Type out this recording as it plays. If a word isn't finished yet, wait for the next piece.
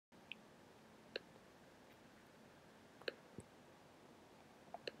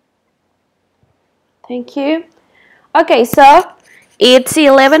Thank you. Okay, so it's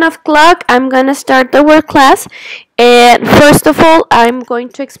 11 o'clock. I'm gonna start the work class. And first of all, I'm going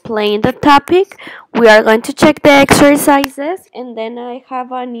to explain the topic. We are going to check the exercises, and then I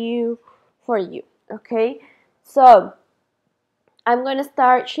have a new for you. Okay, so I'm gonna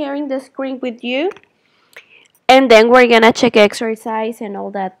start sharing the screen with you, and then we're gonna check exercise and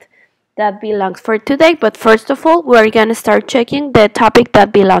all that belongs for today. But first of all, we're gonna start checking the topic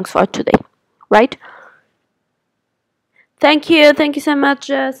that belongs for today, right? Thank you so much,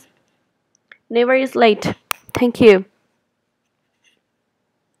 Jess. Never is late. Thank you.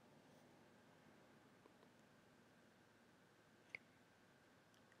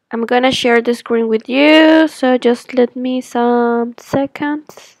 I'm gonna share the screen with you, so just let me some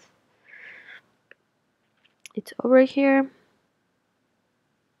seconds. It's over here.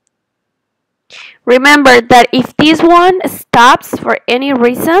 Remember that if this one stops for any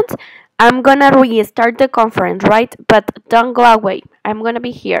reason, I'm gonna restart the conference, right? But don't go away. I'm gonna be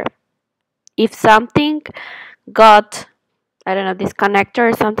here. If something got, I don't know, disconnected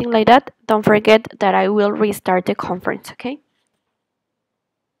or something like that, don't forget that I will restart the conference, okay?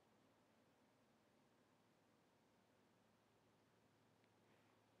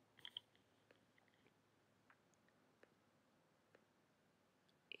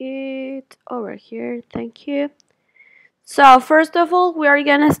 It's over here. Thank you. So first of all, we are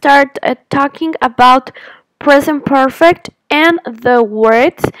gonna start talking about present perfect and the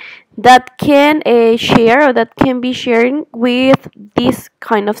words that can share or that can be sharing with these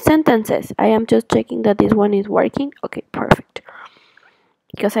kind of sentences. I am just checking that this one is working. Okay, perfect.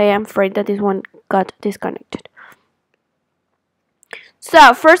 Because I am afraid that this one got disconnected.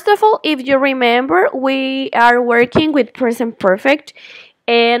 So first of all, if you remember, we are working with present perfect.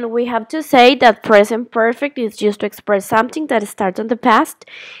 And we have to say that present perfect is used to express something that starts in the past.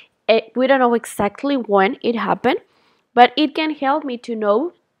 We don't know exactly when it happened, but it can help me to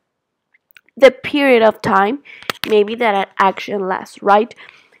know the period of time maybe that an action lasts, right?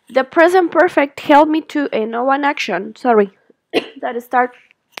 The present perfect helped me to know an action, that starts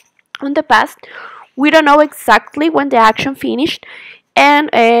on the past. We don't know exactly when the action finished, and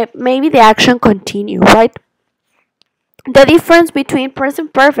maybe the action continued, right? The difference between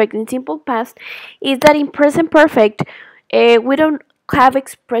present perfect and simple past is that in present perfect, we don't have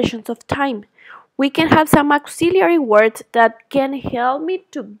expressions of time. We can have some auxiliary words that can help me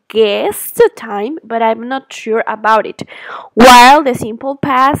to guess the time, but I'm not sure about it. While the simple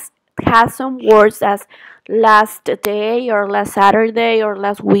past has some words as last day or last Saturday or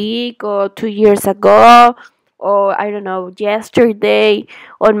last week or 2 years ago or I don't know, yesterday,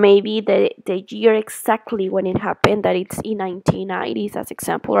 or maybe the year exactly when it happened, that it's in 1990s as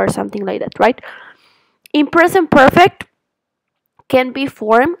example or something like that, right? In present perfect can be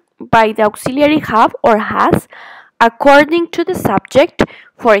formed by the auxiliary have or has according to the subject.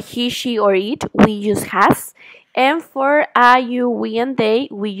 For he, she, or it, we use has, and for I, you, we, and they,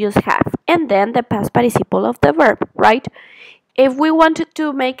 we use have, and then the past participle of the verb, right? If we wanted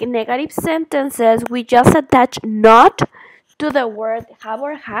to make negative sentences, we just attach not to the word have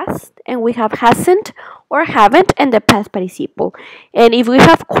or has, and we have hasn't or haven't and the past participle. And if we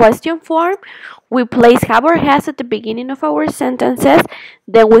have question form, we place have or has at the beginning of our sentences,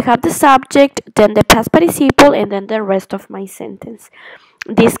 then we have the subject, then the past participle, and then the rest of my sentence.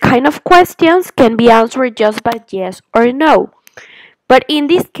 These kind of questions can be answered just by yes or no. But in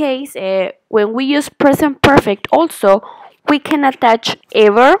this case, when we use present perfect also, we can attach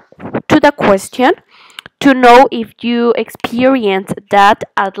ever to the question to know if you experience that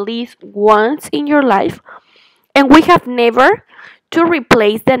at least once in your life. And we have never to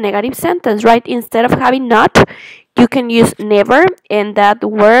replace the negative sentence, right? Instead of having not, you can use never, and that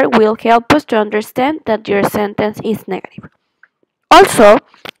word will help us to understand that your sentence is negative. Also,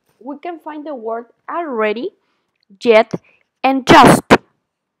 we can find the word already, yet, and just.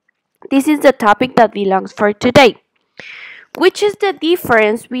 This is the topic that belongs for today. Which is the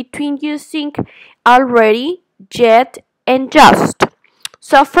difference between using already, yet, and just?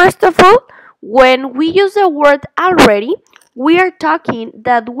 So first of all, when we use the word already, we are talking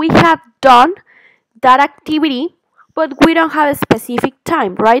that we have done that activity, but we don't have a specific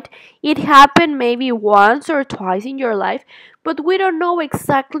time, right? It happened maybe once or twice in your life, but we don't know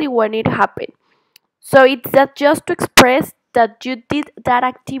exactly when it happened. So it's that just to express that you did that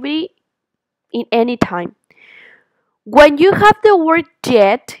activity in any time. When you have the word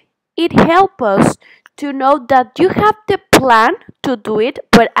yet, it helps us to know that you have the plan to do it,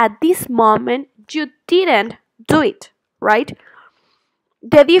 but at this moment you didn't do it, right?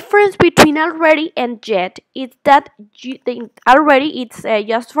 The difference between already and yet is that already it's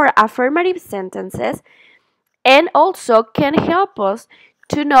just for affirmative sentences, and also can help us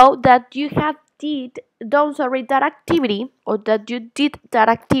to know that you have done that activity, or that you did that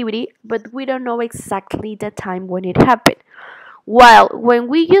activity, but we don't know exactly the time when it happened. While when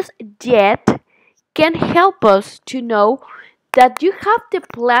we use yet, can help us to know that you have the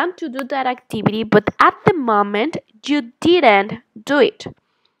plan to do that activity, but at the moment you didn't do it.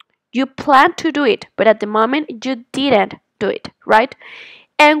 You plan to do it, but at the moment you didn't do it, right?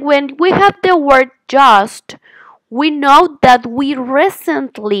 And when we have the word just, we know that we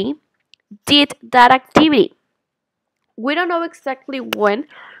recently did that activity. We don't know exactly when,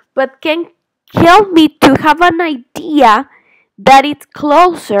 but can help me to have an idea that it's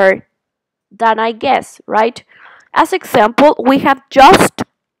closer than I guess, right? As example, we have just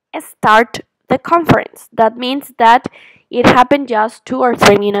start the conference. That means that it happened just 2 or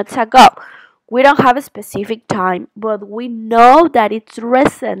 3 minutes ago. We don't have a specific time, but we know that it's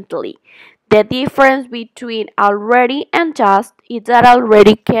recently. The difference between already and just is that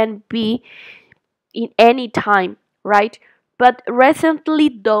already can be in any time, right? But recently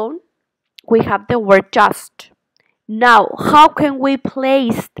done, we have the word just. Now, how can we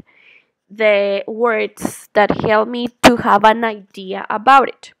place the words that help me to have an idea about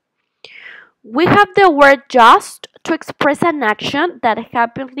it? We have the word just to express an action that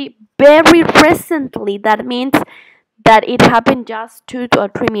happened very recently. That means that it happened just 2 or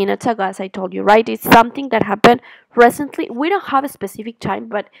 3 minutes ago, as I told you, right? It's something that happened recently. We don't have a specific time,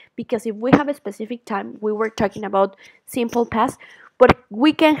 but because if we have a specific time, we were talking about simple past, but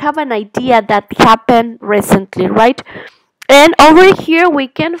we can have an idea that happened recently, right? And over here, we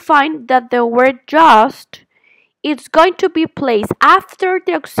can find that the word just, it's going to be placed after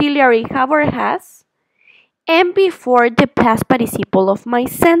the auxiliary have or has and before the past participle of my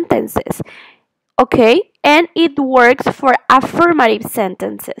sentences. Okay, and it works for affirmative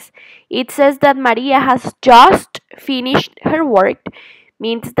sentences. It says that Maria has just finished her work,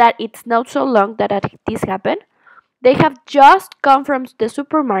 means that it's not so long that this happened. They have just come from the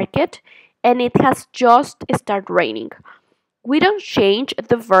supermarket, and it has just started raining. We don't change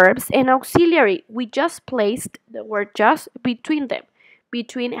the verbs and auxiliary. We just placed the word just between them,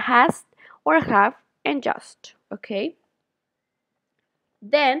 between has or have and just. Okay?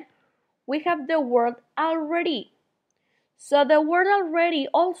 Then we have the word already. So the word already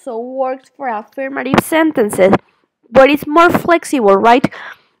also works for affirmative sentences, but it's more flexible, right?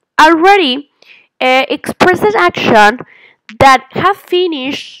 Already expresses action that have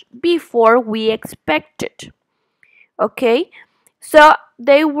finished before we expected. Okay? So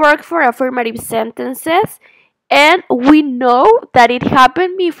they work for affirmative sentences, and we know that it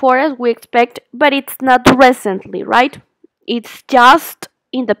happened before as we expect, but it's not recently, right? It's just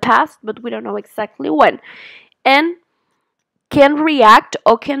in the past, but we don't know exactly when. And can react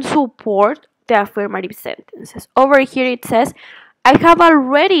or can support the affirmative sentences. Over here it says, I have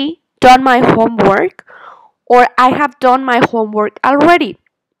already done my homework, or I have done my homework already.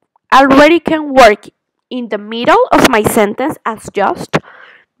 Already can work in the middle of my sentence as just,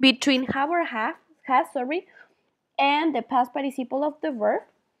 between have or has, and the past participle of the verb,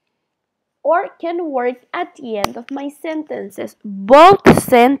 or can work at the end of my sentences. Both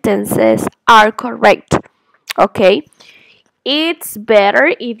sentences are correct. Okay? It's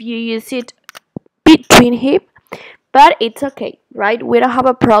better if you use it between him, but it's okay, right? We don't have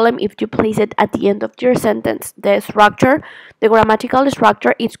a problem if you place it at the end of your sentence. The structure, the grammatical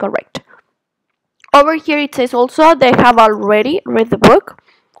structure is correct. Over here it says also they have already read the book,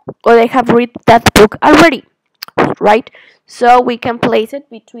 or they have read that book already, right? So we can place it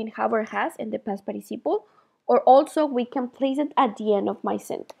between have or has and the past participle, or also we can place it at the end of my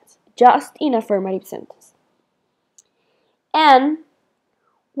sentence, just in affirmative sentence. And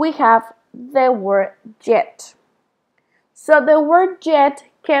we have the word yet. So the word yet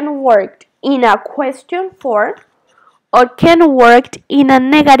can work in a question form or can work in a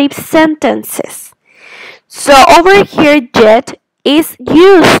negative sentences. So over here, yet is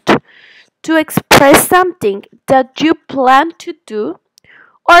used to express something that you plan to do,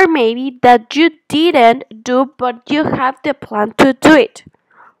 or maybe that you didn't do but you have the plan to do it,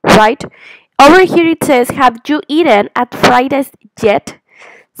 right? Over here it says, have you eaten at Fridays yet?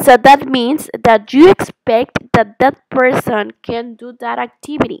 So that means that you expect that that person can do that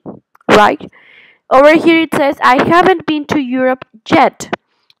activity, right? Over here it says, I haven't been to Europe yet.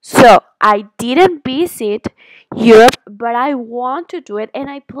 So I didn't visit Europe, but I want to do it and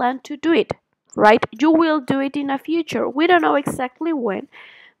I plan to do it, right? You will do it in the future. We don't know exactly when,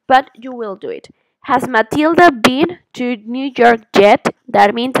 but you will do it. Has Matilda been to New York yet?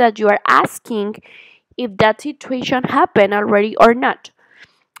 That means that you are asking if that situation happened already or not.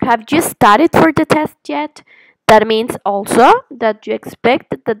 Have you studied for the test yet? That means also that you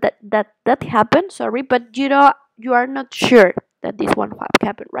expect that happened, sorry, but you are not sure that this one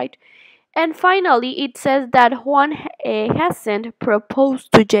happened, right? And finally, it says that Juan hasn't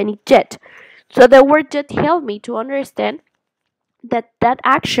proposed to Jenny yet. So the word yet helped me to understand that that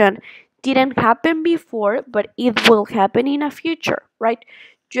action didn't happen before, but it will happen in a future, right?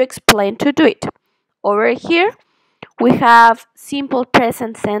 You explain to do it. Over here, we have simple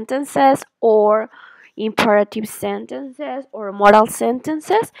present sentences or imperative sentences or modal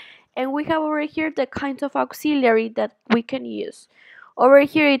sentences, and we have over here the kinds of auxiliary that we can use. Over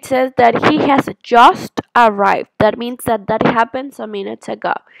here it says that he has just arrived. That means that that happened some minutes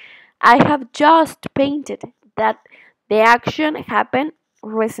ago. I have just painted. That the action happened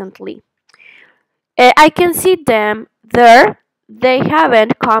recently. I can see them there. They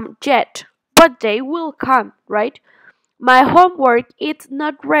haven't come yet, but they will come, right? My homework is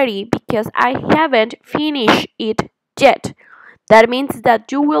not ready because I haven't finished it yet. That means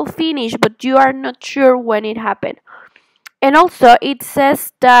that you will finish, but you are not sure when it happened. And also, it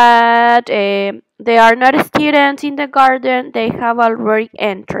says that they are not students in the garden, they have already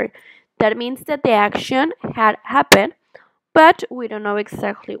entered. That means that the action had happened, but we don't know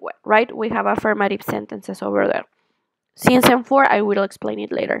exactly when, right? We have affirmative sentences over there. Since and for, I will explain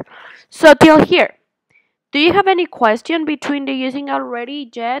it later. So, till here. Do you have any question between the using already,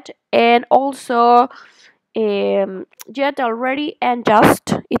 yet, and also yet, already, and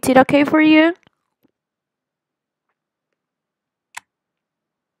just? Is it okay for you?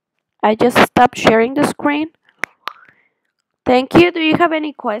 I just stopped sharing the screen. Thank you. Do you have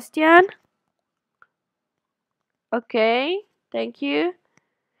any question? Okay, thank you.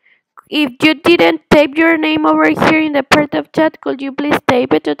 If you didn't type your name over here in the part of chat, could you please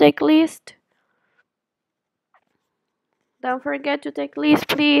type it to take list? Don't forget to take list,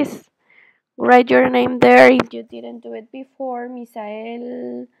 please. Write your name there if you didn't do it before.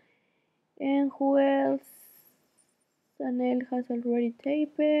 Misael. And who else? Sanel has already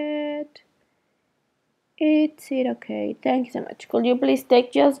typed it. It's it okay. Thank you so much. Could you please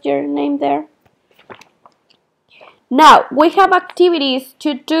take just your name there? Now we have activities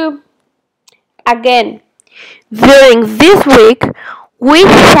to do. Again, during this week, we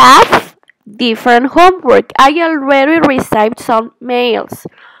have different homework. I already received some mails,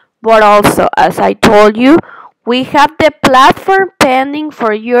 but also, as I told you, we have the platform pending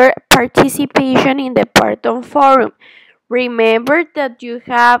for your participation in the Parton Forum. Remember that you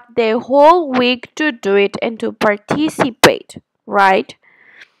have the whole week to do it and to participate, right?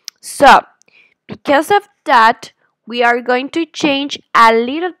 So, because of that, we are going to change a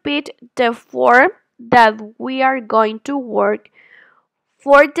little bit the form that we are going to work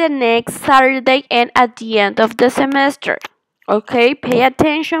for the next Saturday and at the end of the semester. Okay, pay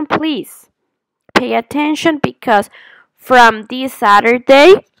attention, please. Pay attention because from this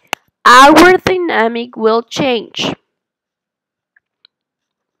Saturday, our dynamic will change.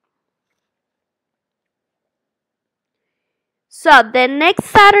 So the next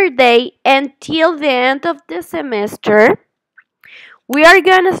Saturday until the end of the semester, we are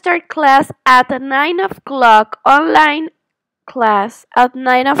going to start class at 9 o'clock, online class at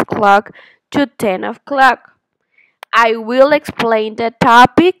 9 o'clock to 10 o'clock. I will explain the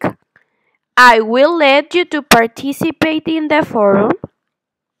topic. I will let you to participate in the forum,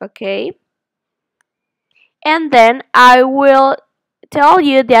 okay? And then I will tell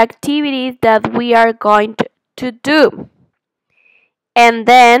you the activities that we are going to do. And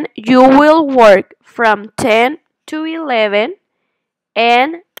then you will work from 10 to 11,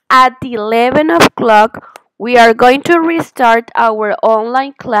 and at 11 o'clock we are going to restart our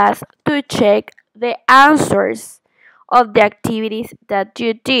online class to check the answers of the activities that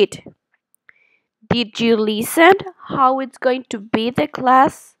you did. Did you listen how it's going to be the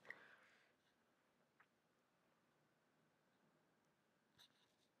class?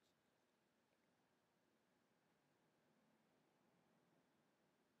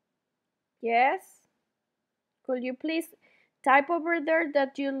 Yes? Could you please type over there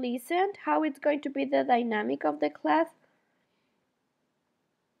that you listened how it's going to be the dynamic of the class?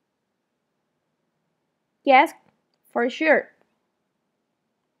 Yes, for sure.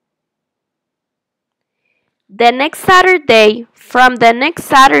 The next Saturday, from the next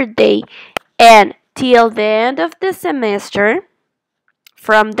Saturday and till the end of the semester,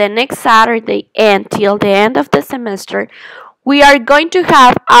 from the next Saturday and till the end of the semester, we are going to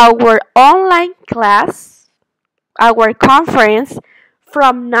have our online class, our conference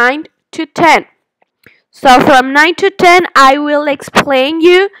from 9 to 10. So from 9 to 10, I will explain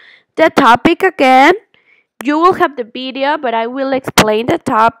you the topic again. You will have the video, but I will explain the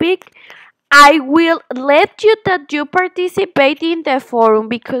topic. I will let you that you participate in the forum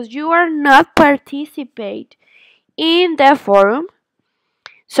because you are not participate in the forum.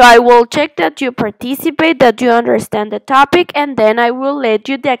 So I will check that you participate, that you understand the topic, and then I will let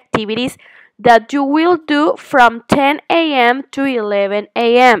you the activities that you will do from 10 a.m. to 11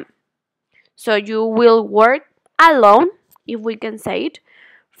 a.m. So you will work alone, if we can say it,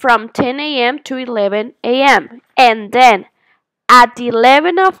 from 10 a.m. to 11 a.m. And then at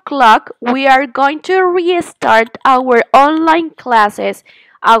 11 o'clock, we are going to restart our online classes,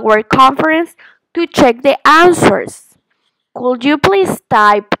 our conference, to check the answers. Could you please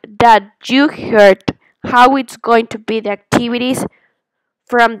type that you heard how it's going to be the activities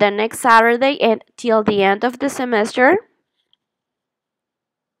from the next Saturday and till the end of the semester?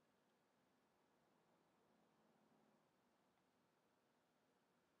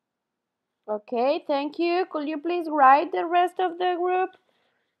 Okay, thank you. Could you please write the rest of the group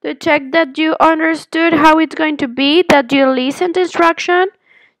to check that you understood how it's going to be, that you listened to instruction,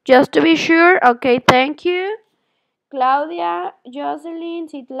 just to be sure? Okay, thank you. Claudia, Jocelyn,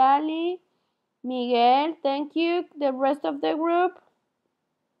 Citlali, Miguel, thank you. The rest of the group.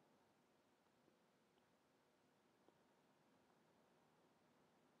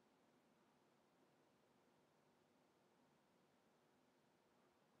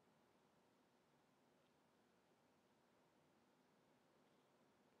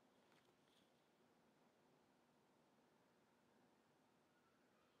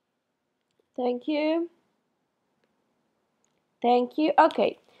 Thank you. Thank you.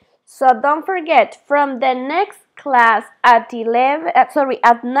 Okay. So don't forget, from the next class at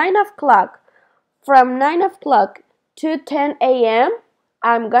 9 o'clock, from 9 o'clock to 10 a.m.,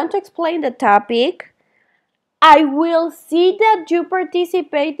 I'm going to explain the topic. I will see that you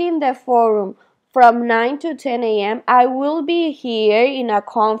participate in the forum from 9 to 10 a.m. I will be here in a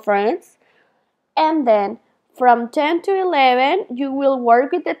conference, and then from 10 to 11, you will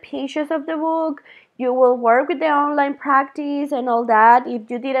work with the pages of the book. You will work with the online practice and all that. If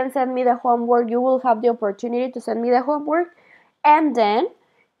you didn't send me the homework, you will have the opportunity to send me the homework. And then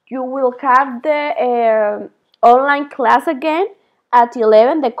you will have the online class again at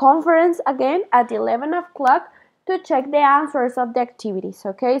 11, the conference again at 11 o'clock to check the answers of the activities.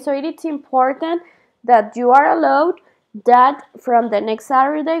 Okay, so it is important that you are allowed that from the next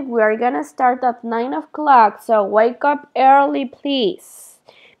Saturday we are gonna start at 9 o'clock. So wake up early, please,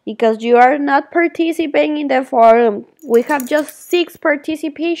 because you are not participating in the forum. We have just 6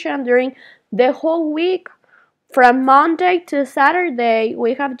 participation during the whole week. From Monday to Saturday,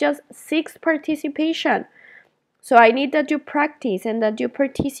 we have just 6 participation. So I need that you practice and that you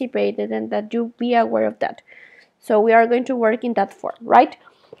participated and that you be aware of that. So we are going to work in that form, right?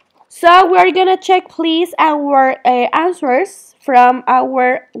 So we're gonna check, please, our answers from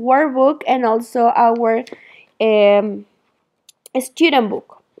our workbook and also our student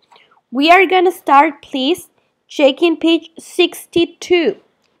book. We are gonna start, please, checking page 62.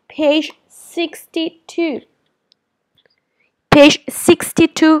 Page 62. Page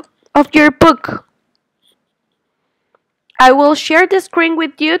 62 of your book. I will share the screen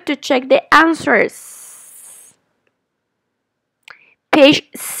with you to check the answers. Page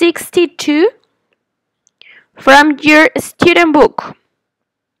 62 from your student book.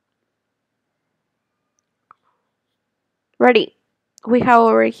 Ready? We have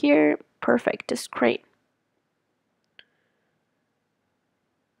over here, perfect screen.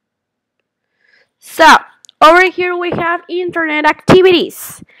 So, over here we have internet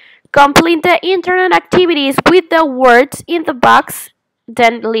activities. Complete the internet activities with the words in the box,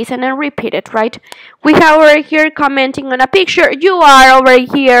 then listen and repeat it, right? We have over here commenting on a picture. You are over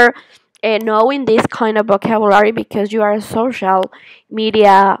here knowing this kind of vocabulary because you are social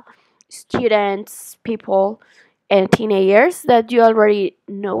media students, people, and teenagers that you already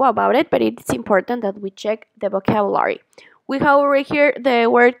know about it, but it's important that we check the vocabulary. We have over here the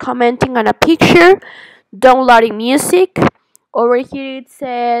word commenting on a picture, downloading music. Over here it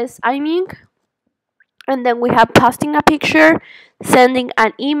says iming, and then we have posting a picture, sending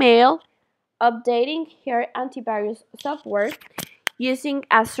an email, updating her antivirus software, using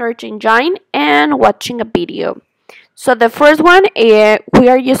a search engine, and watching a video. So the first one, we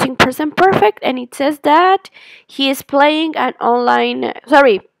are using present perfect, and it says that he is playing an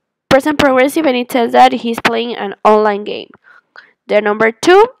present progressive, and it says that he's playing an online game. The number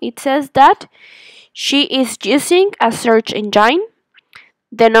 2, it says that she is using a search engine.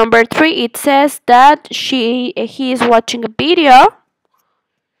 The number 3, it says that he is watching a video.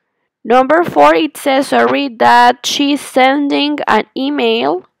 Number 4, it says sorry that she's sending an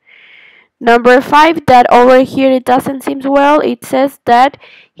email. Number 5, that over here it doesn't seem well. It says that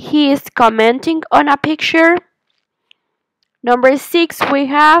he is commenting on a picture. Number 6, we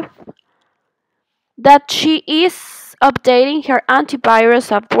have that she is updating her antivirus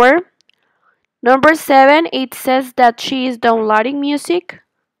software. Number 7, it says that she is downloading music.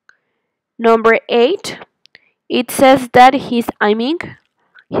 Number 8, it says that he's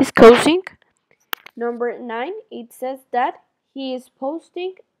causing. Number 9, it says that he is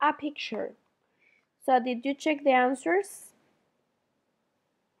posting a picture. So did you check the answers?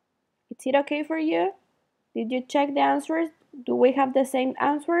 Is it okay for you? Did you check the answers? Do we have the same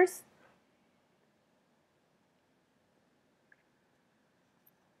answers?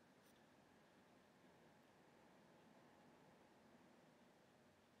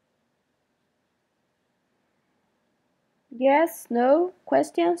 Yes, no?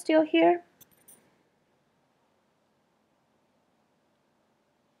 Question still here?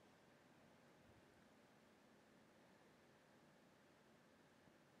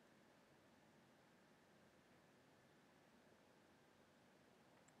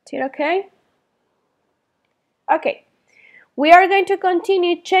 Is it okay? Okay. We are going to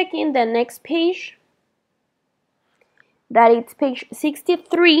continue checking the next page. That is page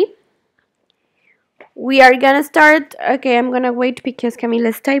 63. We are gonna start. Okay, I'm gonna wait because Camila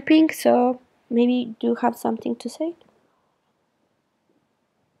is typing, so maybe you have something to say.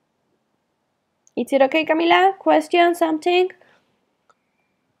 Is it okay, Camila? Question, something?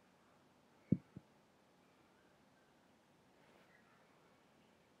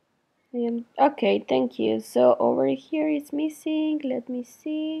 Okay, thank you. So over here is missing. Let me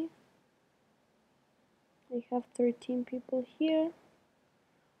see. I have 13 people here.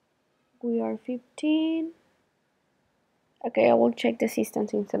 We are 15. Okay, I will check the system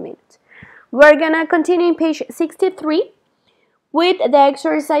in a minute. We're gonna continue in page 63 with the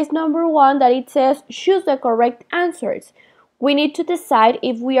exercise number 1 that it says choose the correct answers. We need to decide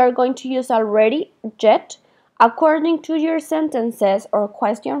if we are going to use already, yet, according to your sentences or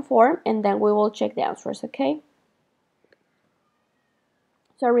question form, and then we will check the answers, okay?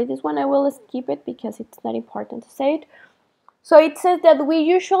 Sorry, this one I will skip it because it's not important to say it. So it says that we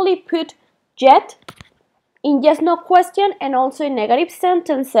usually put yet in yes no question and also in negative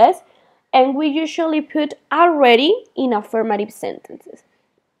sentences, and we usually put already in affirmative sentences.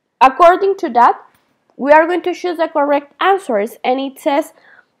 According to that, we are going to choose the correct answers, and it says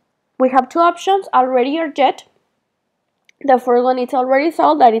we have two options, already or yet. The first one is already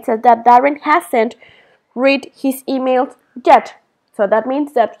solved, that it says that Darren hasn't read his emails yet. So that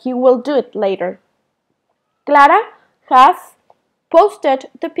means that he will do it later. Clara has posted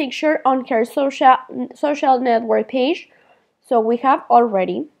the picture on her social network page. So we have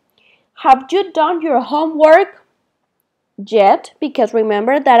already. Have you done your homework yet? Because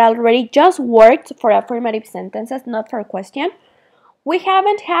remember that already just worked for affirmative sentences, not for a question. We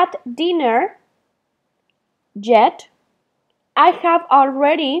haven't had dinner yet. I have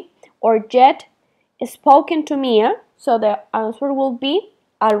already or yet spoken to Mia. So the answer will be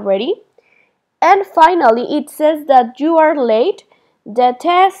already. And finally, it says that you are late. The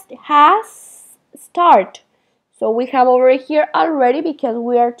test has started. So we have over here already because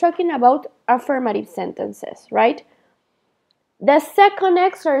we are talking about affirmative sentences, right? The second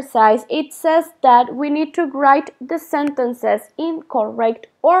exercise, it says that we need to write the sentences in correct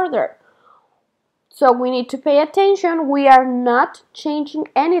order. So we need to pay attention. We are not changing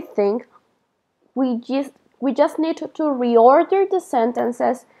anything. We just need to reorder the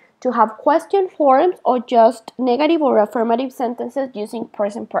sentences to have question forms or just negative or affirmative sentences using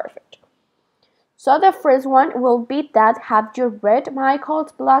present perfect. So the first one will be that have you read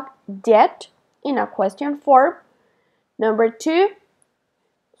Michael's blog yet in a question form. Number 2,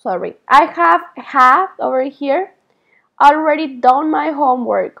 I have over here already done my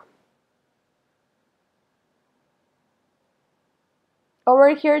homework.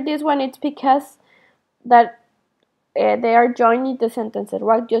 Over here, this one, it's because that they are joining the sentences,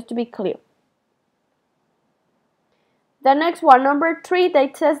 right? Just to be clear. The next one, number 3,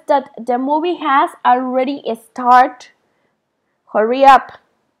 that says that the movie has already started. Hurry up.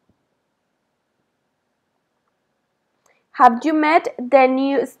 Have you met the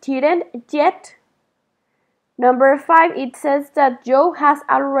new student yet? Number 5, it says that Joe has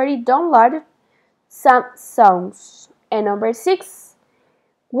already downloaded some songs. And number 6,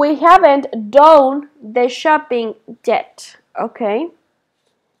 we haven't done the shopping yet. Okay.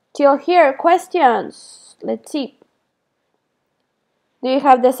 Till here, questions. Let's see. Do you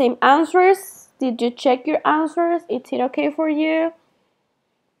have the same answers? Did you check your answers? Is it okay for you?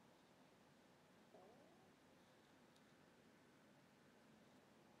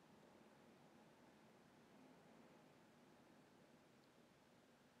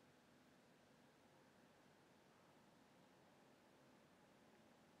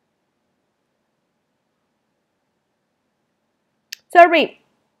 Sorry,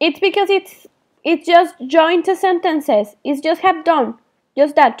 it's because it's just joined to sentences. It's just have done.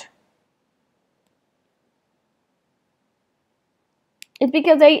 Just that. It's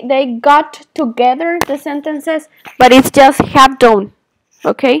because they got together the sentences, but it's just have done.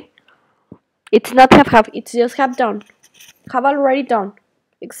 Okay? It's not have, it's just have done. Have already done.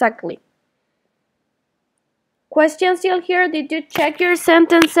 Exactly. Question still here? Did you check your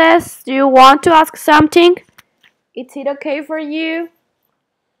sentences? Do you want to ask something? Is it okay for you?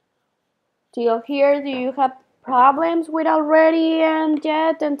 Till here, do you have problems with already and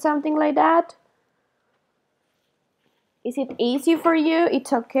yet and something like that? Is it easy for you?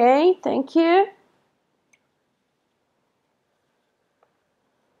 It's okay. Thank you.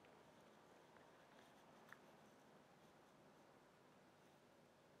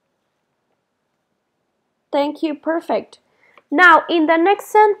 Thank you. Perfect. Now, in the next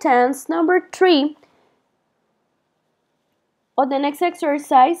sentence, number 3, or the next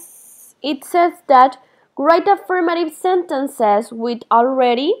exercise, it says that write affirmative sentences with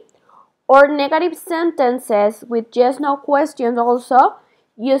already or negative sentences with yes no questions also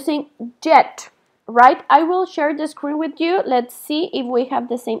using yet, right? I will share the screen with you. Let's see if we have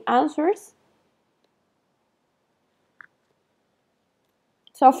the same answers.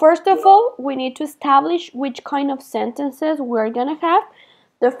 So first of all, we need to establish which kind of sentences we're gonna have.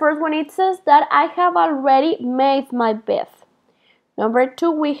 The first one, it says that I have already made my bed. Number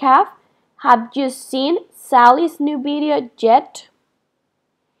 2, we have you seen Sally's new video yet?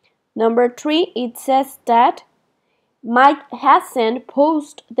 Number 3, it says that Mike hasn't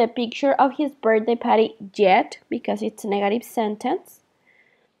posted the picture of his birthday party yet, because it's a negative sentence.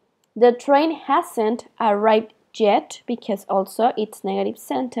 The train hasn't arrived yet, because also it's negative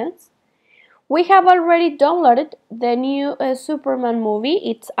sentence. We have already downloaded the new Superman movie,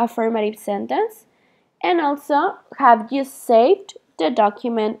 it's affirmative sentence. And also, have you saved the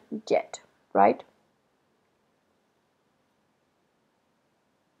document yet, right?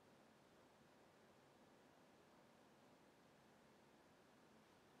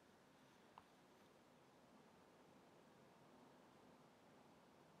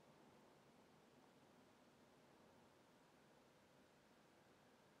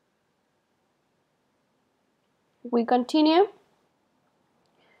 We continue.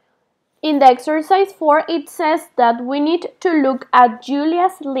 In the exercise 4, it says that we need to look at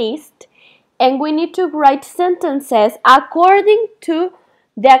Julia's list and we need to write sentences according to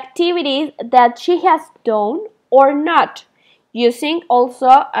the activities that she has done or not, using also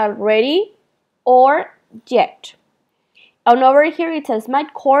already or yet. And over here it says my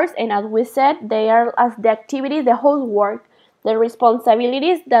course, and as we said, they are as the activities, the homework, the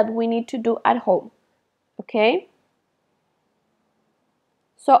responsibilities that we need to do at home. Okay?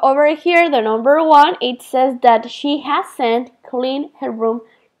 So over here, the number 1, it says that she hasn't cleaned her room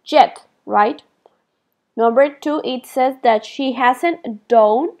yet, right? Number 2, it says that she hasn't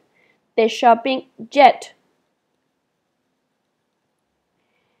done the shopping yet.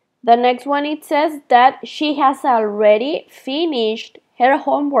 The next one, it says that she has already finished her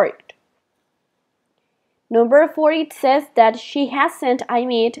homework. Number 4, it says that she hasn't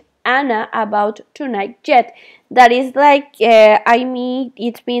met Anna about tonight yet. That is like,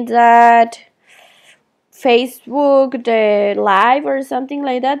 it means that Facebook, the live or something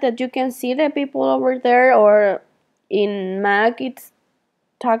like that, that you can see the people over there, or in Mac it's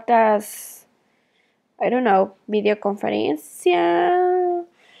talked as, I don't know, videoconferencia,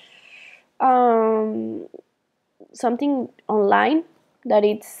 something online that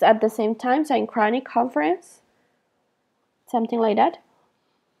it's at the same time, synchronic conference, something like that.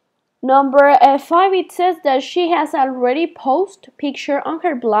 Number 5, it says that she has already posted picture on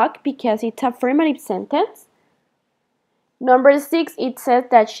her blog, because it's affirmative sentence. Number 6, it says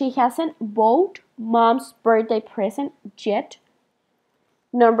that she hasn't bought mom's birthday present yet.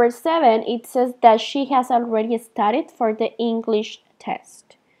 Number 7, it says that she has already studied for the English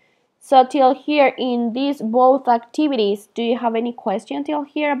test. So till here in these both activities, do you have any questions till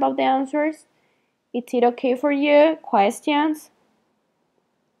here about the answers? Is it okay for you? Questions?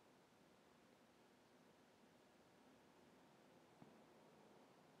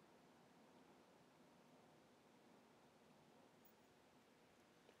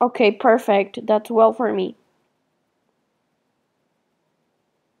 Okay, perfect. That's well for me.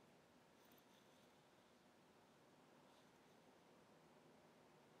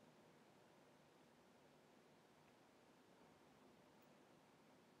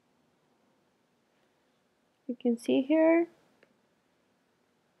 You can see here.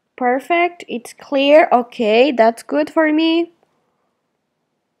 Perfect. It's clear. Okay, that's good for me.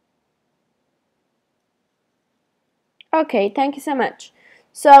 Okay, thank you so much.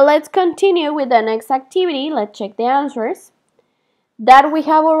 So let's continue with the next activity. Let's check the answers. That we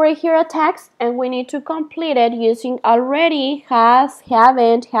have over here a text and we need to complete it using already, has,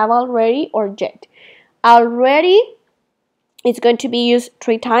 haven't, have already, or yet. Already is going to be used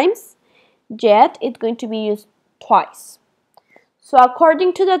 3 times. Yet it's going to be used twice. So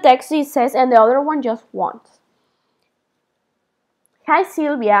according to the text it says, and the other one just once. Hi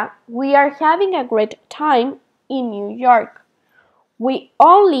Sylvia, we are having a great time in New York. We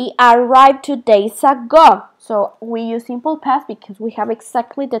only arrived 2 days ago. So we use simple past because we have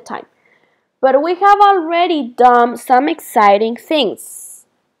exactly the time. But we have already done some exciting things.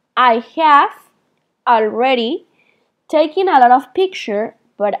 I have already taken a lot of pictures,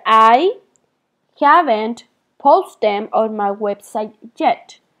 but I haven't posted them on my website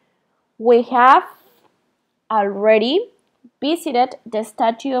yet. We have already visited the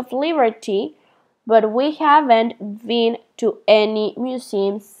Statue of Liberty, but we haven't been to any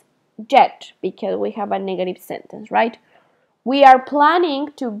museums yet because we have a negative sentence, right? We are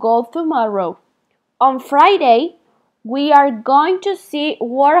planning to go tomorrow. On Friday, we are going to see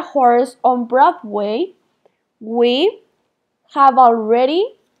War Horse on Broadway. We have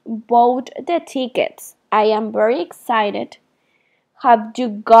already bought the tickets. I am very excited. Have you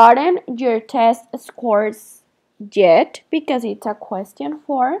gotten your test scores yet? Because it's a question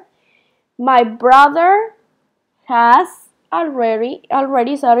for. My brother has already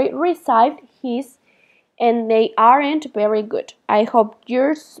received his and they aren't very good. I hope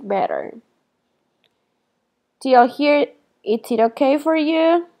yours better. Till here, is it okay for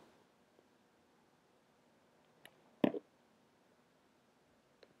you?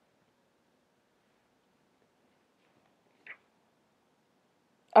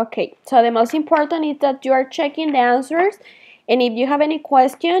 Okay, so the most important is that you are checking the answers, and if you have any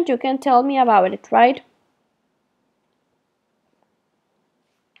questions, you can tell me about it, right?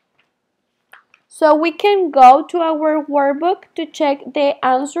 So we can go to our workbook to check the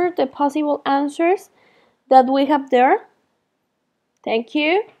answers, the possible answers that we have there. Thank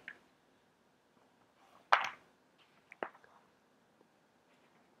you.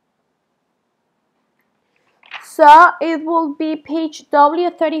 So it will be page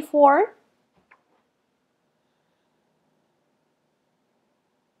W34.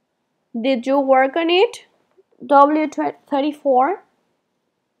 Did you work on it? W34.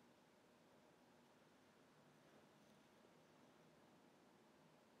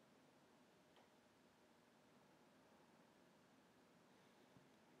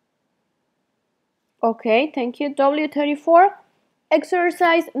 Okay, thank you. W34.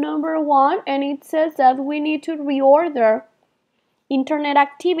 Exercise number 1, and it says that we need to reorder internet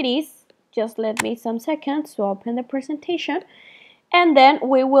activities. Just let me some seconds to open the presentation, and then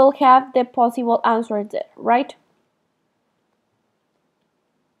we will have the possible answers there, right?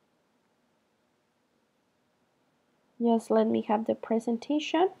 Just let me have the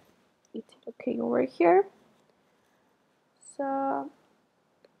presentation. It's okay over here. So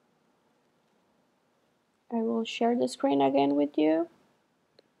I will share the screen again with you.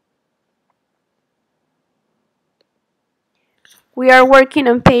 We are working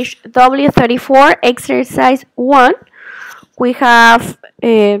on page W34, exercise 1. We have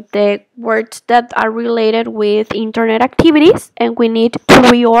the words that are related with internet activities, and we need to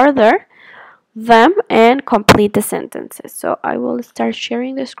reorder them and complete the sentences. So I will start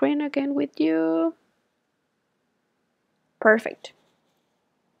sharing the screen again with you. Perfect.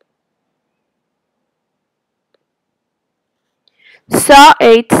 So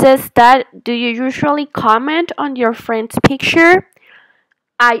it says that, do you usually comment on your friend's picture?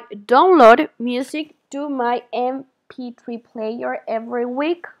 I download music to my MP3 player every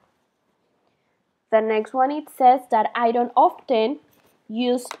week. The next one, it says that I don't often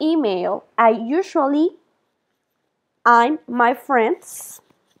use email. I'm my friends.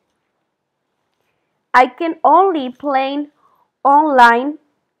 I can only play online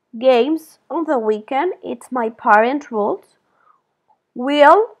games on the weekend. It's my parent rules.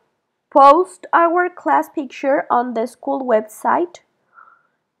 We'll post our class picture on the school website.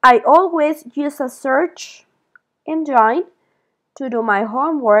 I always use a search engine to do my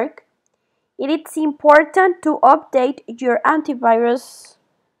homework. It is important to update your antivirus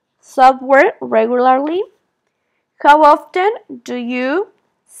software regularly. How often do you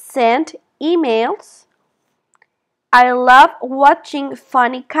send emails? I love watching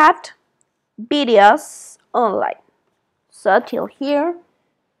funny cat videos online. So till here,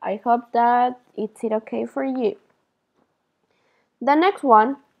 I hope that it's okay for you. The next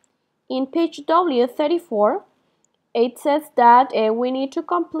one, in page W34, it says that we need to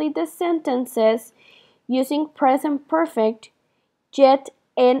complete the sentences using present perfect, yet,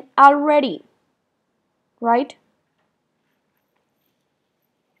 and already, right?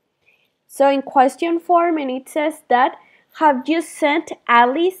 So in question form, and it says that, have you sent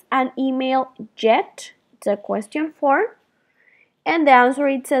Alice an email yet? It's a question form. And the answer,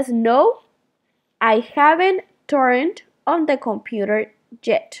 it says, no, I haven't turned on the computer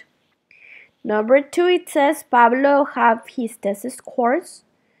yet. Number 2, it says, Pablo have his test scores.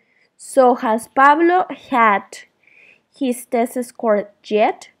 So has Pablo had his test score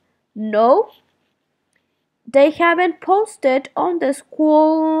yet? No. They haven't posted on the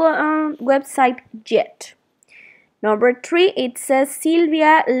school website yet. Number 3, it says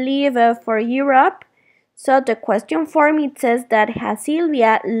Silvia leave for Europe. So the question form, it says that has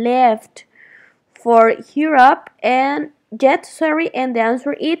Silvia left for Europe and and the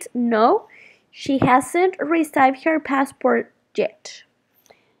answer is no, she hasn't received her passport yet.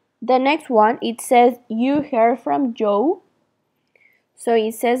 The next one, it says you heard from Joe. So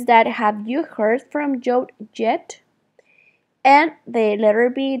it says that, have you heard from Joe yet? And the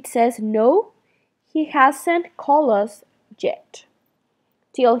letter B, it says no, he hasn't called us yet.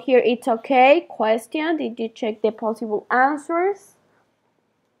 Till here it's okay. Question, did you check the possible answers?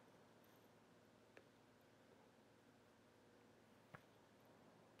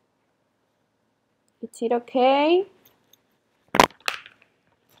 Is it okay?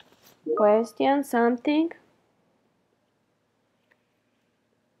 Question, something?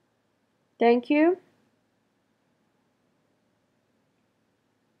 Thank you.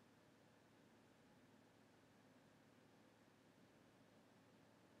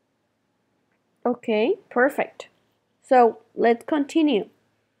 Okay, perfect. So let's continue.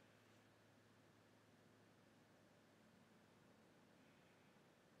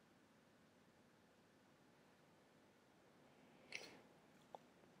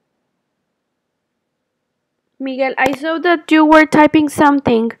 Miguel, I saw that you were typing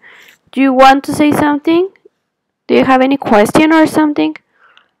something. Do you want to say something? Do you have any question or something?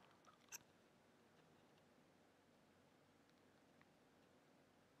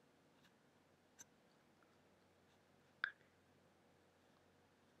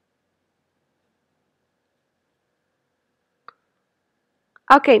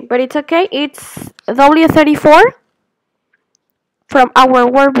 Okay, but it's okay. It's W34 from our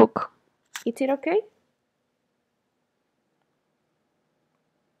workbook. Is it okay?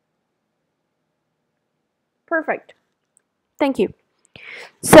 Perfect. Thank you.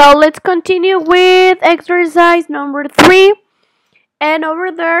 So let's continue with exercise number 3. And over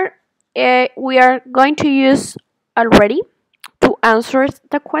there, we are going to use already to answer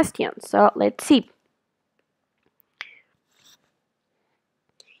the question. So let's see.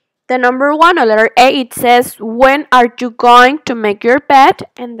 The number 1, or letter A, it says, when are you going to make your bed?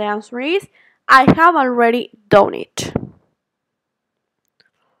 And the answer is, I have already done it.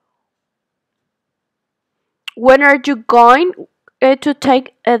 When are you going to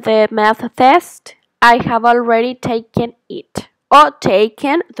take the math test? I have already taken it, or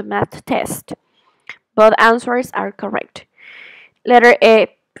taken the math test. Both answers are correct. Letter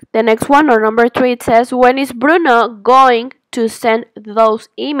A, the next one, or number 3, it says, when is Bruno going to send those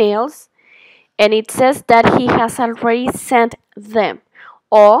emails? And it says that he has already sent them,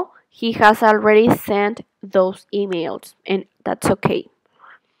 or he has already sent those emails, and that's okay.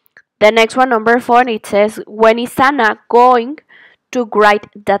 The next one, number 4, it says, when is Anna going to write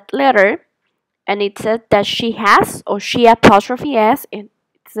that letter? And it says that she has, or she apostrophe s, and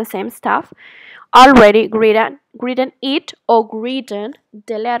it's the same stuff, already written it or written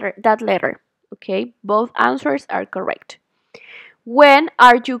that letter. Okay, both answers are correct. When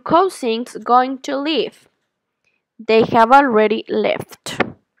are your cousins going to leave? They have already left.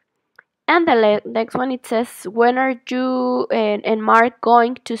 And the next one, it says, when are you and Mark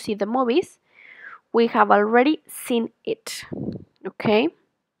going to see the movies? We have already seen it. Okay.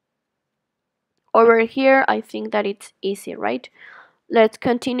 Over here, I think that it's easy, right? Let's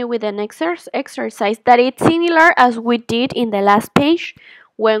continue with the next exercise that it's similar as we did in the last page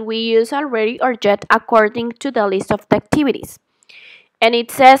when we use already or yet according to the list of the activities. And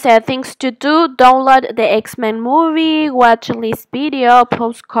it says things to do: download the X-Men movie, watch list video,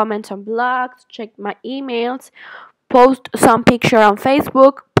 post comments on blogs, check my emails, post some picture on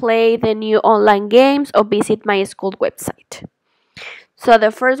Facebook, play the new online games, or visit my school website. So the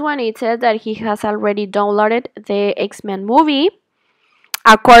first one, it says that he has already downloaded the X-Men movie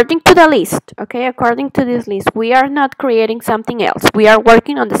according to the list. Okay, according to this list, we are not creating something else. We are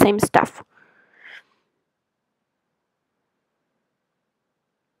working on the same stuff.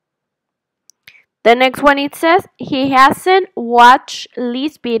 The next one, it says he hasn't watched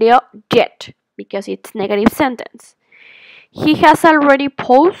this video yet. because it's negative sentence. He has already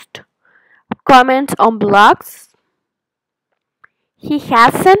posted comments on blogs. He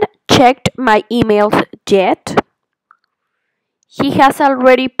hasn't checked my emails yet. He has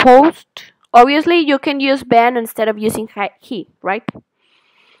already posted. Obviously, you can use Ben instead of using he, right?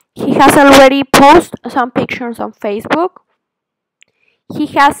 He has already posted some pictures on Facebook. He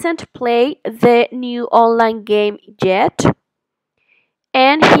hasn't played the new online game yet.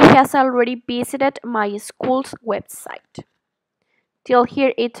 And he has already visited my school's website. Till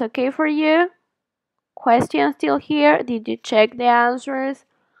here, it's okay for you? Questions till here? Did you check the answers?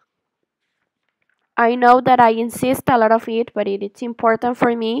 I know that I insist a lot of it, but it's important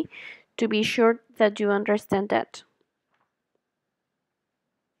for me to be sure that you understand that.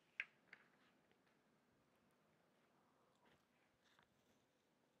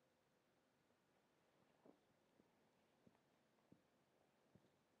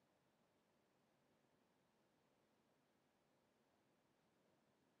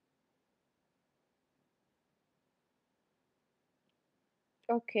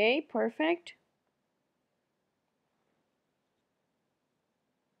 Okay, perfect.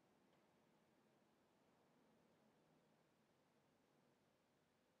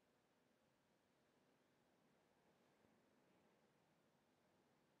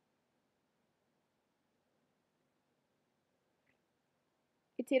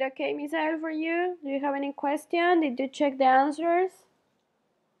 Is it okay, Misael, for you? Do you have any question? Did you check the answers?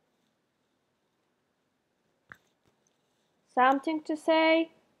 Something to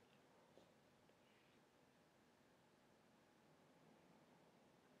say?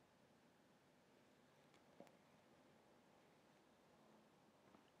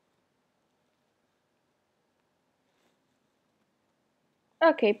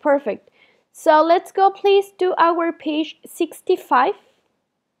 Okay, perfect. So let's go please to our page 65.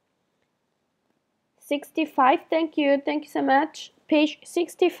 65, thank you so much. Page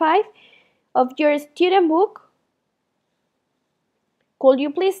 65 of your student book. Could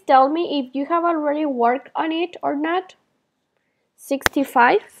you please tell me if you have already worked on it or not?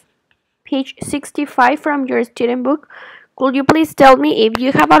 65, page 65 from your student book. Could you please tell me if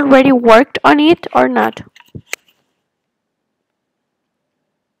you have already worked on it or not?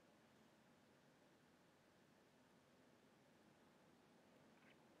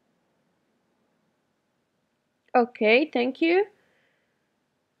 Okay, thank you.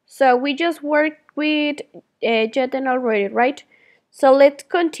 So we just worked with Jeten already, right? So let's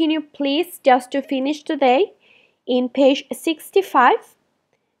continue, please, just to finish today. In page 65,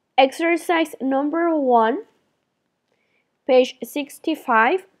 exercise number 1, page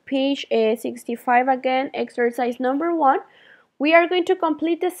 65, page 65 again, exercise number 1. We are going to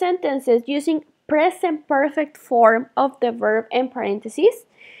complete the sentences using present perfect form of the verb and parentheses.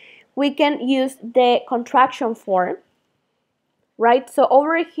 We can use the contraction form, right? So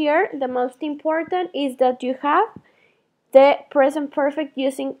over here, the most important is that you have the present perfect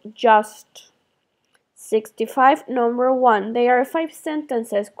using just. 65, number 1. There are 5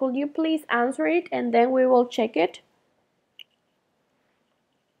 sentences. Could you please answer it and then we will check it?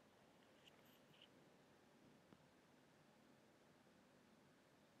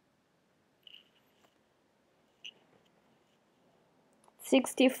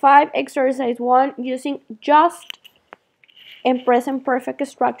 '65, exercise 1, using just and present perfect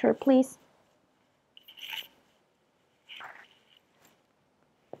structure, please.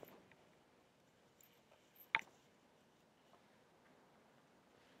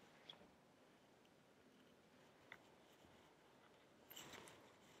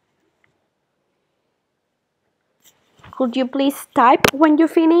 Could you please type when you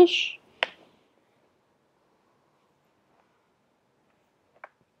finish?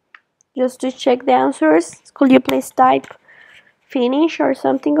 Just to check the answers, could you please type finish or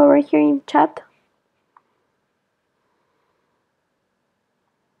something over here in chat?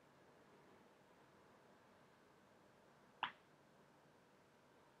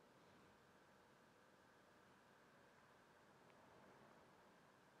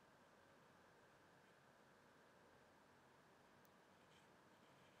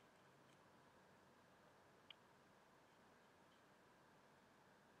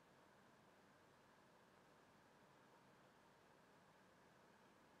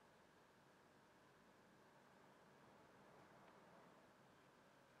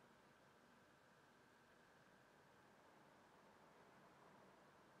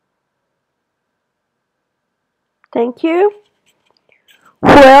 Thank you. Who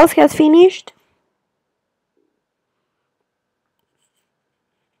else has finished?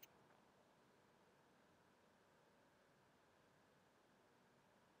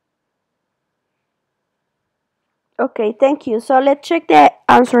 Okay, thank you. So let's check the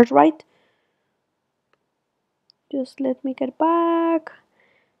answers, right? Just let me get back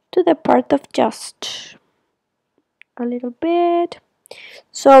to the part of just a little bit.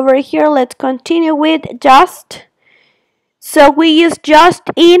 So over here, let's continue with just. So we use just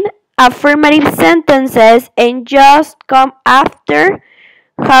in affirmative sentences and just come after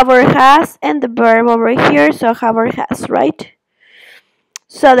have or has and the verb over here, so have or has, right?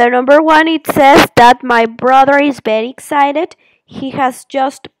 So the number one, it says that my brother is very excited. He has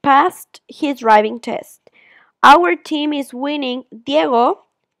just passed his driving test. Our team is winning. Diego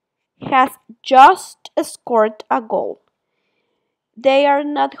has just scored a goal. They are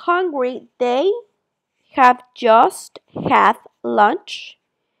not hungry. They have just had lunch.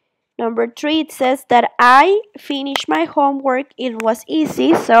 Number three, it says that I finished my homework. It was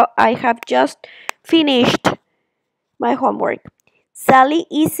easy, so I have just finished my homework. Sally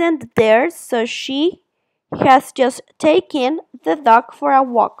isn't there, so she has just taken the dog for a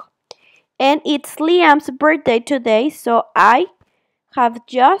walk. And it's Liam's birthday today, so I have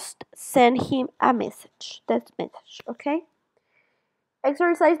just sent him a message. That message, okay?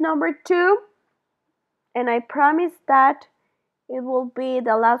 Exercise number two, and I promise that it will be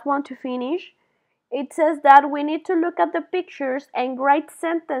the last one to finish. It says that we need to look at the pictures and write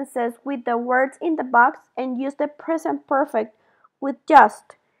sentences with the words in the box and use the present perfect with just.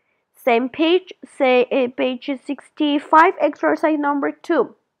 Same page, say page 65, exercise number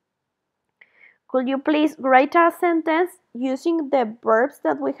 2. Could you please write a sentence using the verbs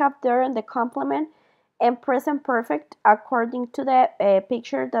that we have there in the complement and present perfect according to the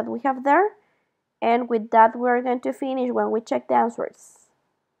picture that we have there? And with that, we're going to finish when we check the answers.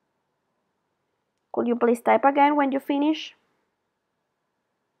 Could you please type again when you finish?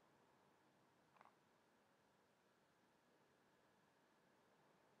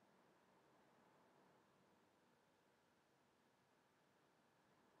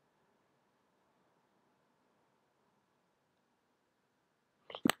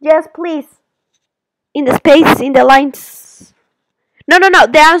 Yes, please. In the space, in the lines. No, no, no.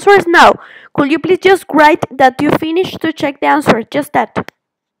 The answer is no. Could you please just write that you finished to check the answer? Just that.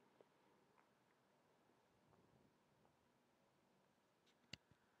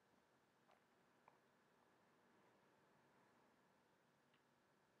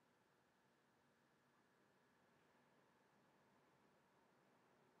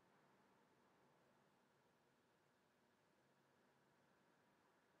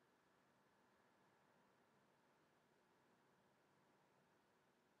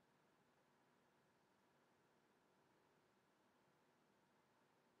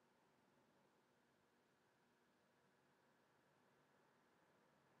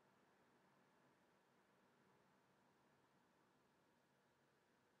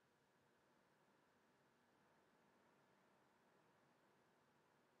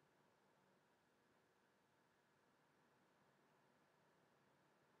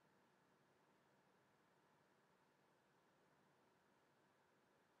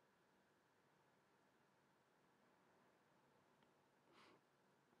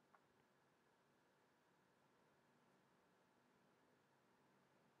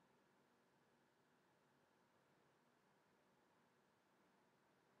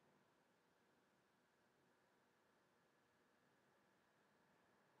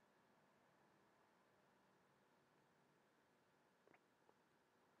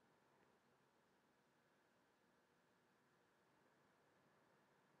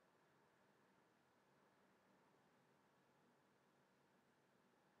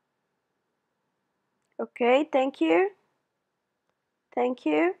 Okay, thank you. Thank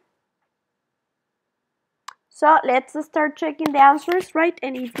you. So let's start checking the answers, right?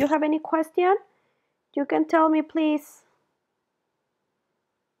 And if you have any question, you can tell me, please.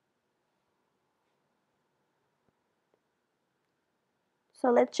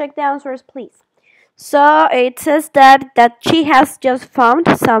 So let's check the answers, please. So it says that she has just found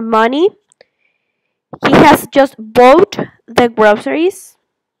some money. He has just bought the groceries.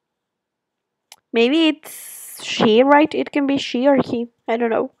 Maybe it's she, right? It can be she or he. I don't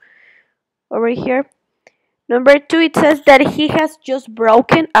know. Over here. Number two, it says that he has just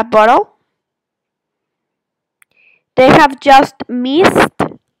broken a bottle. They have just missed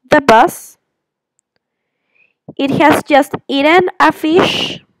the bus. It has just eaten a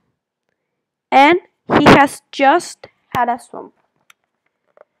fish. And he has just had a swim.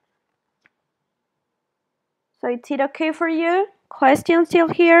 So is it okay for you? Question still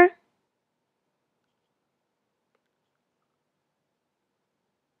here?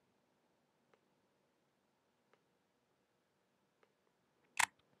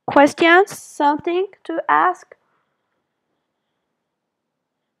 Questions? Something to ask?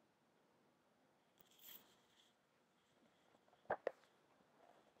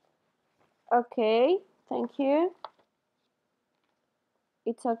 Okay, thank you.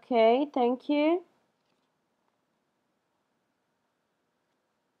 It's okay, thank you.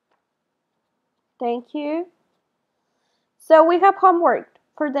 Thank you. So we have homework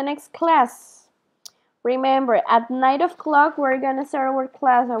for the next class. Remember, at 9 o'clock, we're gonna start our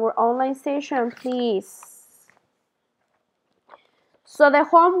class, our online session, please. So the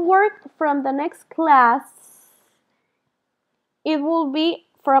homework from the next class, it will be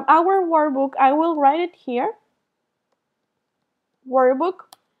from our workbook. I will write it here. Workbook.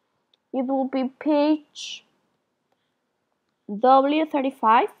 It will be page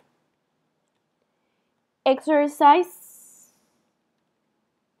W35. Exercise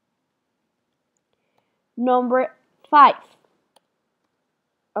number 5.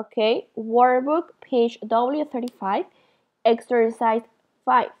 Okay, workbook page W35, exercise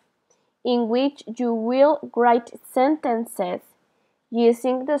 5, in which you will write sentences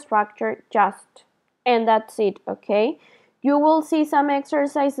using the structure just. And that's it, okay? You will see some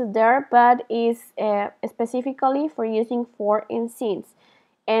exercises there, but is specifically for using for and since.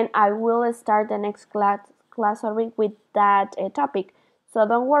 And I will start the next class with that topic. So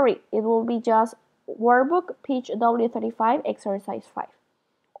don't worry, it will be just workbook page W35, exercise 5.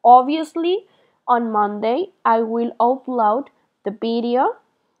 Obviously, on Monday, I will upload the video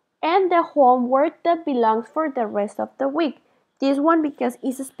and the homework that belongs for the rest of the week. This one because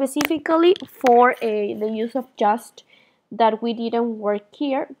it's specifically for the use of just that we didn't work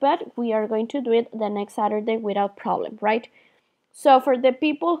here, but we are going to do it the next Saturday without problem, right? So for the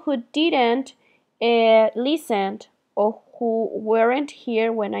people who didn't listen or who weren't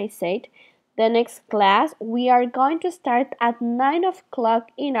here when I said the next class, we are going to start at 9 o'clock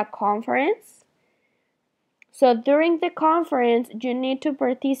in a conference. So during the conference, you need to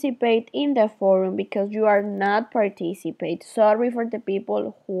participate in the forum because you are not participating. Sorry for the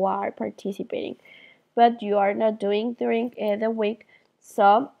people who are participating, but you are not doing during the week.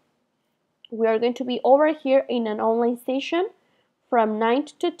 So we are going to be over here in an online session from 9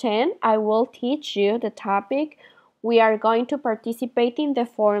 to 10. I will teach you the topic. We are going to participate in the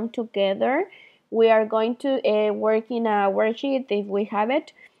forum together. We are going to work in a worksheet if we have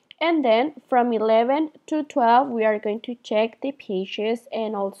it. And then from 11 to 12, we are going to check the pages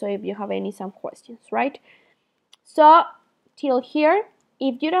and also if you have some questions, right? So till here,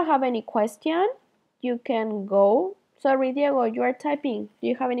 if you don't have any question, you can go. Sorry, Diego, you are typing. Do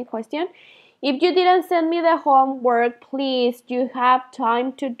you have any question? If you didn't send me the homework, please, you have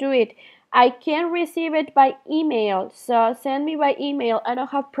time to do it. I can receive it by email, so send me by email. I don't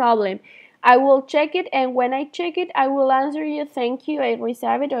have problem. I will check it, and when I check it, I will answer you, thank you, I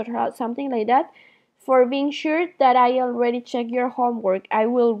received it, or something like that, for being sure that I already checked your homework. I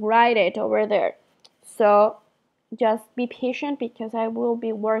will write it over there. So just be patient because I will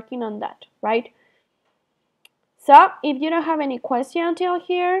be working on that, right? So if you don't have any question until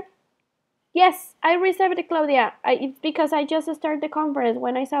here, yes, I received it, Claudia. It's because I just started the conference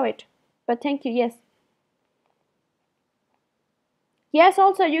when I saw it. But thank you, yes. Yes,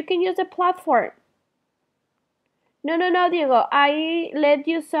 also, you can use the platform. No, Diego. I let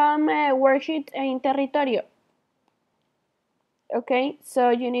you some worksheet in Territorio. Okay, so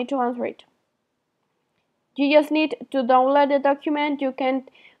you need to answer it. You just need to download the document. You can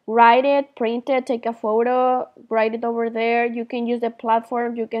write it, print it, take a photo, write it over there. You can use the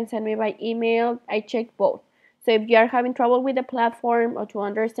platform. You can send me by email. I check both. So if you are having trouble with the platform or to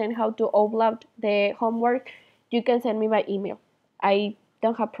understand how to upload the homework, you can send me by email. I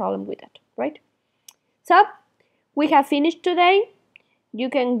don't have problem with that, right? So we have finished today. You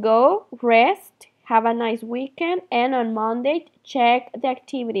can go rest, have a nice weekend, and on Monday check the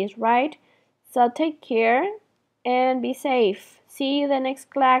activities, right? So take care and be safe. See you the next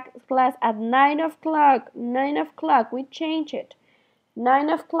class at 9 o'clock. 9 o'clock, we change it. 9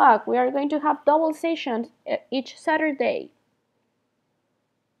 o'clock, we are going to have double sessions each Saturday.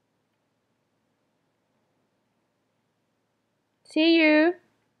 See you.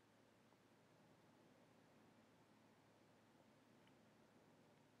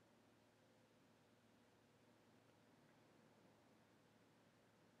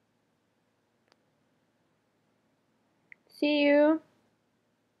 See you.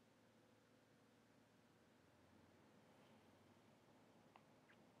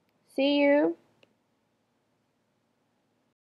 See you.